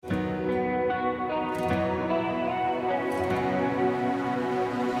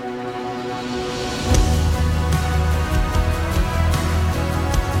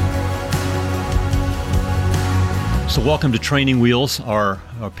So welcome to Training Wheels, our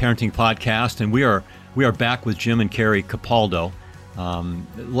parenting podcast, and we are back with Jim and Carrie Capaldo.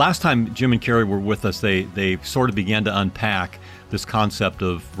 Last time Jim and Carrie were with us, they sort of began to unpack this concept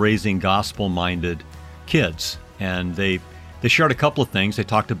of raising gospel-minded kids, and they shared a couple of things. They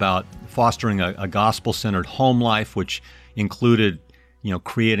talked about fostering a gospel-centered home life, which included,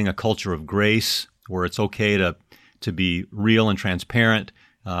 creating a culture of grace where it's okay to be real and transparent,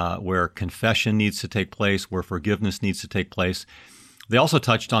 where confession needs to take place, where forgiveness needs to take place. They also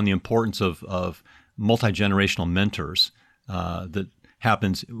touched on the importance of multi-generational mentors that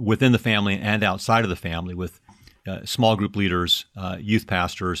happens within the family and outside of the family with small group leaders, youth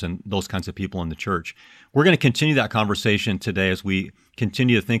pastors, and those kinds of people in the church. We're going to continue that conversation today as we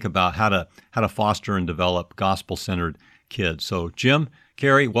continue to think about how to foster and develop gospel-centered kids. So Jim,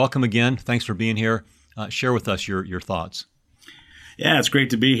 Carrie, welcome again. Thanks for being here. Share with us your thoughts. Yeah, it's great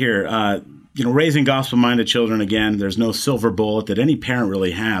to be here. Raising gospel-minded children, again, there's no silver bullet that any parent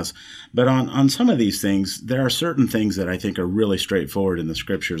really has. But on some of these things, there are certain things that I think are really straightforward in the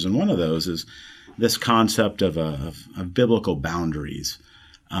scriptures. And one of those is this concept of biblical boundaries.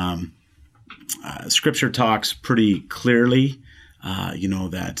 Scripture talks pretty clearly,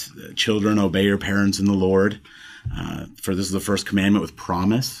 that children obey your parents in the Lord. For this is the first commandment with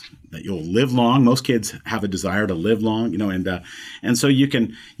promise that you'll live long. Most kids have a desire to live long, and so you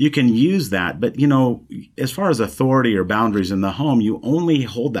can use that. But as far as authority or boundaries in the home, you only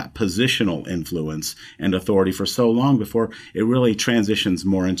hold that positional influence and authority for so long before it really transitions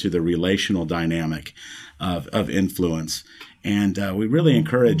more into the relational dynamic of influence. And we really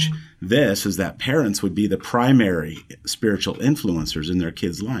encourage this is that parents would be the primary spiritual influencers in their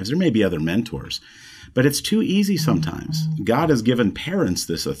kids' lives. There may be other mentors, but it's too easy sometimes. God has given parents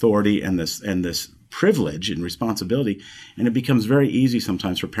this authority and this privilege and responsibility, and it becomes very easy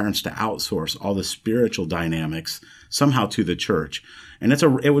sometimes for parents to outsource all the spiritual dynamics somehow to the church. And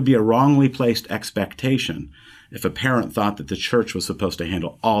it would be a wrongly placed expectation if a parent thought that the church was supposed to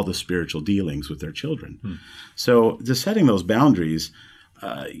handle all the spiritual dealings with their children. So just setting those boundaries,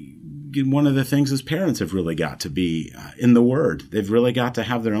 one of the things is parents have really got to be in the Word. They've really got to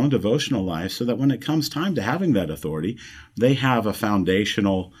have their own devotional life so that when it comes time to having that authority, they have a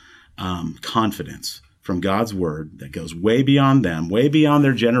foundational confidence from God's Word that goes way beyond them, way beyond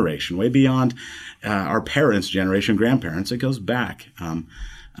their generation, way beyond our parents' generation, grandparents. It goes back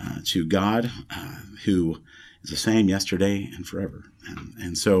to God who is the same yesterday and forever.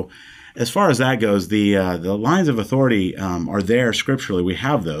 And so as far as that goes, the lines of authority are there scripturally. We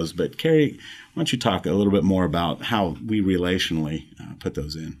have those. But Carrie, why don't you talk a little bit more about how we relationally put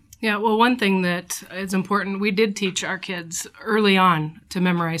those in? Yeah, well, one thing that is important, we did teach our kids early on to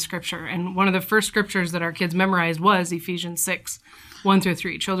memorize Scripture. And one of the first scriptures that our kids memorized was Ephesians 6,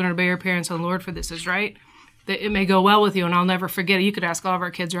 1-3. Children, obey your parents in the Lord, for this is right. That it may go well with you, and I'll never forget it. You could ask all of our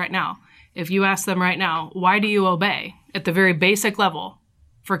kids right now. If you ask them right now, why do you obey? At the very basic level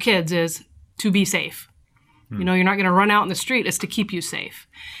for kids is to be safe. You're not going to run out in the street. It's to keep you safe.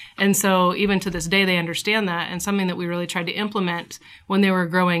 And so even to this day, they understand that. And something that we really tried to implement when they were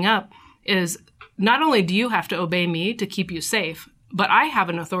growing up is not only do you have to obey me to keep you safe, but I have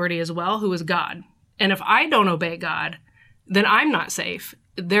an authority as well, who is God. And if I don't obey God, then I'm not safe.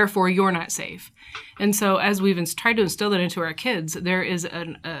 Therefore, you're not safe. And so as we've tried to instill that into our kids, there is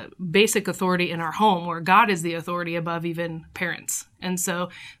a basic authority in our home where God is the authority above even parents. And so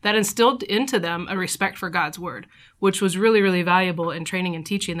that instilled into them a respect for God's word, which was really, really valuable in training and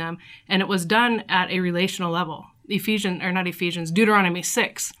teaching them. And it was done at a relational level. Deuteronomy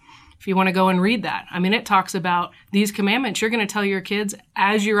 6. If you want to go and read that, it talks about these commandments you're going to tell your kids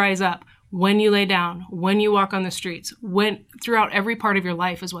as you rise up, when you lay down, when you walk on the streets, throughout every part of your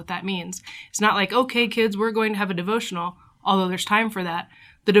life is what that means. It's not like, okay, kids, we're going to have a devotional, although there's time for that.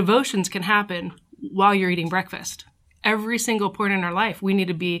 The devotions can happen while you're eating breakfast. Every single point in our life, we need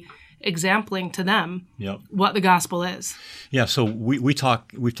to be exempling to them what the gospel is. Yeah, so we've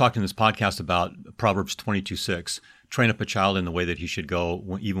talked in this podcast about Proverbs 22:6. Train up a child in the way that he should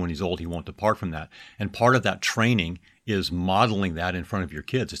go. Even when he's old, he won't depart from that. And part of that training is modeling that in front of your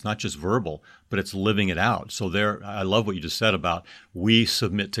kids. It's not just verbal, but it's living it out. So I love what you just said about we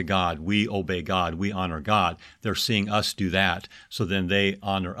submit to God, we obey God, we honor God. They're seeing us do that. So then they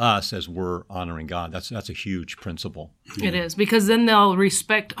honor us as we're honoring God. That's a huge principle. It is, because then they'll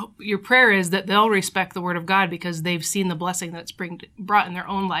respect, your prayer is that they'll respect the word of God because they've seen the blessing that's brought in their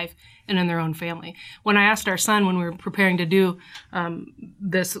own life and in their own family. When I asked our son when we were preparing to do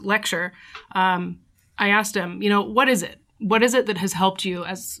this lecture, I asked him, what is it? What is it that has helped you?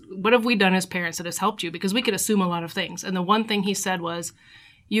 What have we done as parents that has helped you? Because we could assume a lot of things. And the one thing he said was,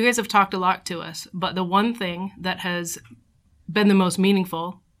 you guys have talked a lot to us, but the one thing that has been the most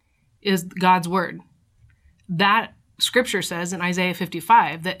meaningful is God's word. That scripture says in Isaiah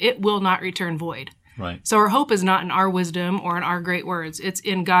 55 that it will not return void. Right. So our hope is not in our wisdom or in our great words. It's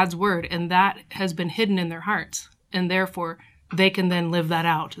in God's word, and that has been hidden in their hearts, and therefore they can then live that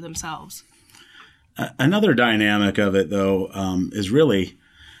out to themselves. Another dynamic of it, though, is really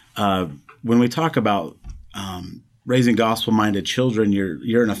when we talk about raising gospel-minded children,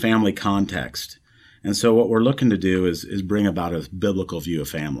 you're in a family context. And so what we're looking to do is bring about a biblical view of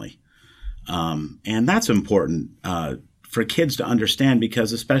family. And that's important for kids to understand,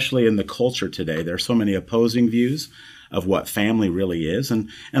 because especially in the culture today, there are so many opposing views of what family really is. And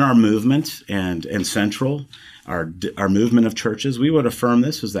our movement and Central, our movement of churches, we would affirm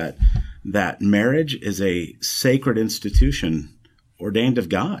this, is that marriage is a sacred institution ordained of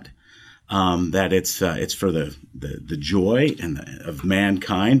God. That it's for the joy of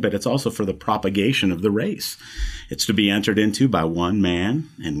mankind, but it's also for the propagation of the race. It's to be entered into by one man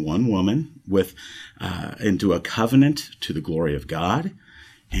and one woman into a covenant to the glory of God.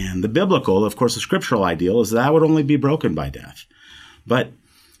 And the biblical, of course, the scriptural ideal is that would only be broken by death. But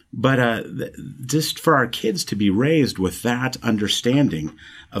just for our kids to be raised with that understanding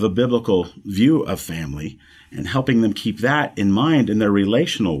of a biblical view of family and helping them keep that in mind in their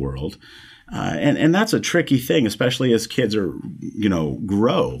relational world. And that's a tricky thing, especially as kids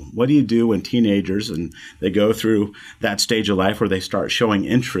grow. What do you do when teenagers and they go through that stage of life where they start showing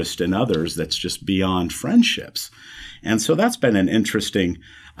interest in others that's just beyond friendships? And so that's been an interesting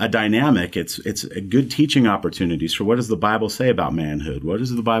dynamic. It's a good teaching opportunities for what does the Bible say about manhood? What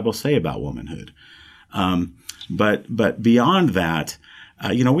does the Bible say about womanhood? But beyond that,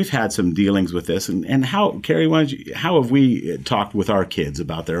 we've had some dealings with this. And how, Carrie, how have we talked with our kids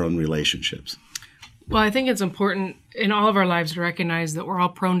about their own relationships? Well, I think it's important in all of our lives to recognize that we're all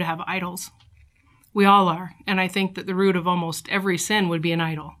prone to have idols. We all are. And I think that the root of almost every sin would be an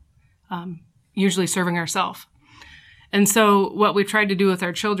idol, usually serving ourselves. And so what we've tried to do with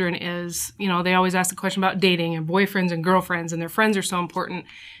our children is, they always ask the question about dating and boyfriends and girlfriends, and their friends are so important.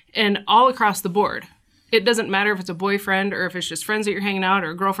 And all across the board, it doesn't matter if it's a boyfriend or if it's just friends that you're hanging out or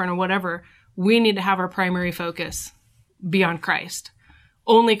a girlfriend or whatever, we need to have our primary focus be on Christ.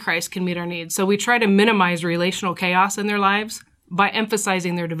 Only Christ can meet our needs. So we try to minimize relational chaos in their lives by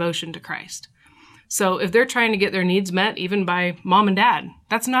emphasizing their devotion to Christ. So if they're trying to get their needs met, even by mom and dad,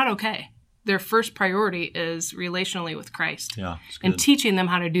 that's not okay. Their first priority is relationally with Christ. Yeah, and teaching them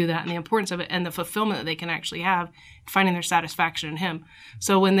how to do that and the importance of it and the fulfillment that they can actually have, finding their satisfaction in Him.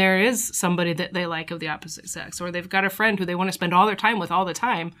 So when there is somebody that they like of the opposite sex, or they've got a friend who they want to spend all their time with all the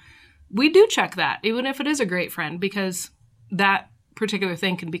time, we do check that, even if it is a great friend, because that particular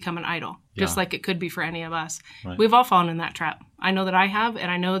thing can become an idol, just like it could be for any of us. Right. We've all fallen in that trap. I know that I have,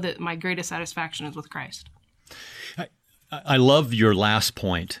 and I know that my greatest satisfaction is with Christ. I love your last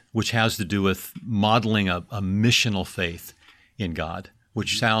point, which has to do with modeling a missional faith in God,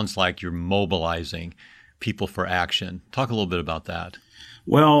 which sounds like you're mobilizing people for action. Talk a little bit about that.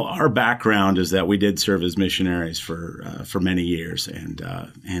 Well, our background is that we did serve as missionaries for many years,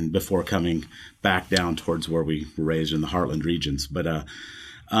 and before coming back down towards where we were raised in the Heartland regions. But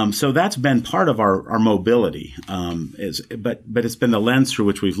so that's been part of our mobility, but it's been the lens through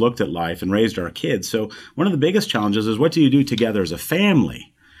which we've looked at life and raised our kids. So one of the biggest challenges is, what do you do together as a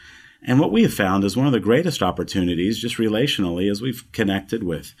family? And what we have found is one of the greatest opportunities, just relationally, as we've connected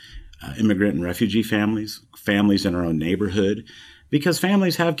with immigrant and refugee families in our own neighborhood, because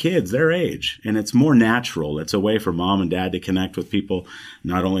families have kids their age, and it's more natural. It's a way for mom and dad to connect with people,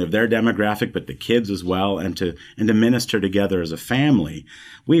 not only of their demographic, but the kids as well, and to minister together as a family.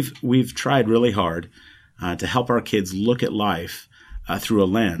 We've tried really hard to help our kids look at life through a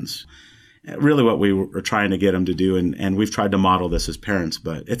lens. Really what we were trying to get them to do, and we've tried to model this as parents,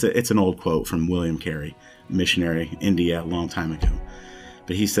 but it's an old quote from William Carey, missionary India a long time ago.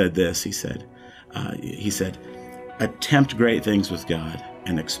 But he said this, he said, attempt great things with God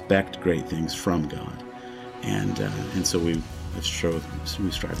and expect great things from God. And so we strive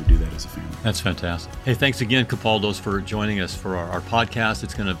to do that as a family. That's fantastic. Hey, thanks again, Capaldos, for joining us for our podcast.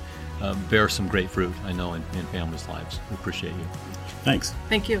 It's going to bear some great fruit, I know, in families' lives. We appreciate you. Thanks.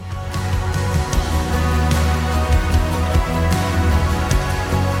 Thank you.